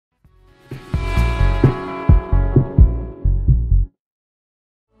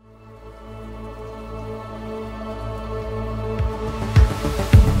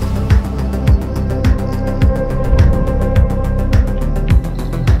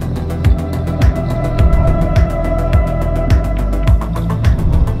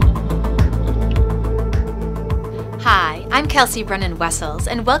Kelsea Brennan-Wessels,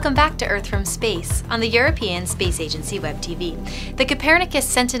 and welcome back to Earth from Space on the European Space Agency Web TV. The Copernicus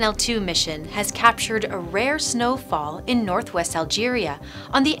Sentinel-2 mission has captured a rare snowfall in northwest Algeria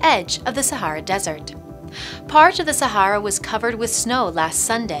on the edge of the Sahara Desert. Part of the Sahara was covered with snow last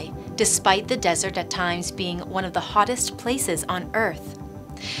Sunday, despite the desert at times being one of the hottest places on Earth.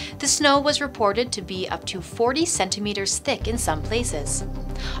 The snow was reported to be up to 40 centimeters thick in some places.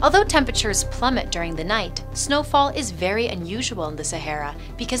 Although temperatures plummet during the night, snowfall is very unusual in the Sahara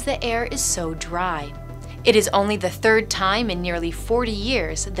because the air is so dry. It is only the third time in nearly 40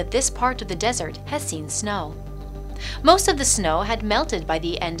 years that this part of the desert has seen snow. Most of the snow had melted by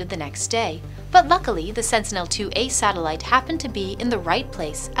the end of the next day, but luckily the Sentinel-2A satellite happened to be in the right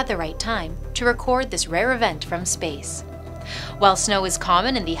place at the right time to record this rare event from space. While snow is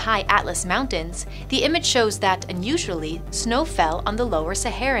common in the high Atlas Mountains, the image shows that, unusually, snow fell on the lower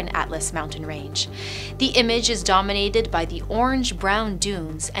Saharan Atlas mountain range. The image is dominated by the orange-brown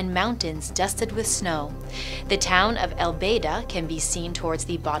dunes and mountains dusted with snow. The town of El Beida can be seen towards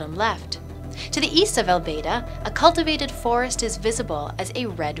the bottom left. To the east of El Beida, a cultivated forest is visible as a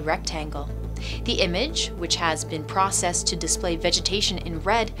red rectangle. The image, which has been processed to display vegetation in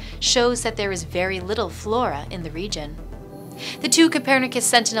red, shows that there is very little flora in the region. The two Copernicus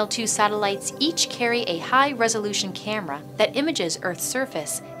Sentinel-2 satellites each carry a high-resolution camera that images Earth's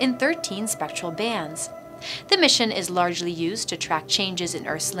surface in 13 spectral bands. The mission is largely used to track changes in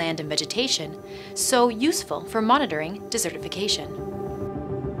Earth's land and vegetation, so useful for monitoring desertification.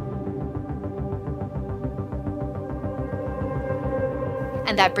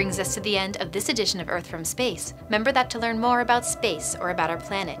 And that brings us to the end of this edition of Earth from Space. Remember that to learn more about space or about our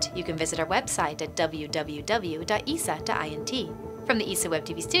planet, you can visit our website at www.esa.int. From the ESA Web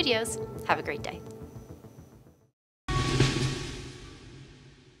TV studios, have a great day.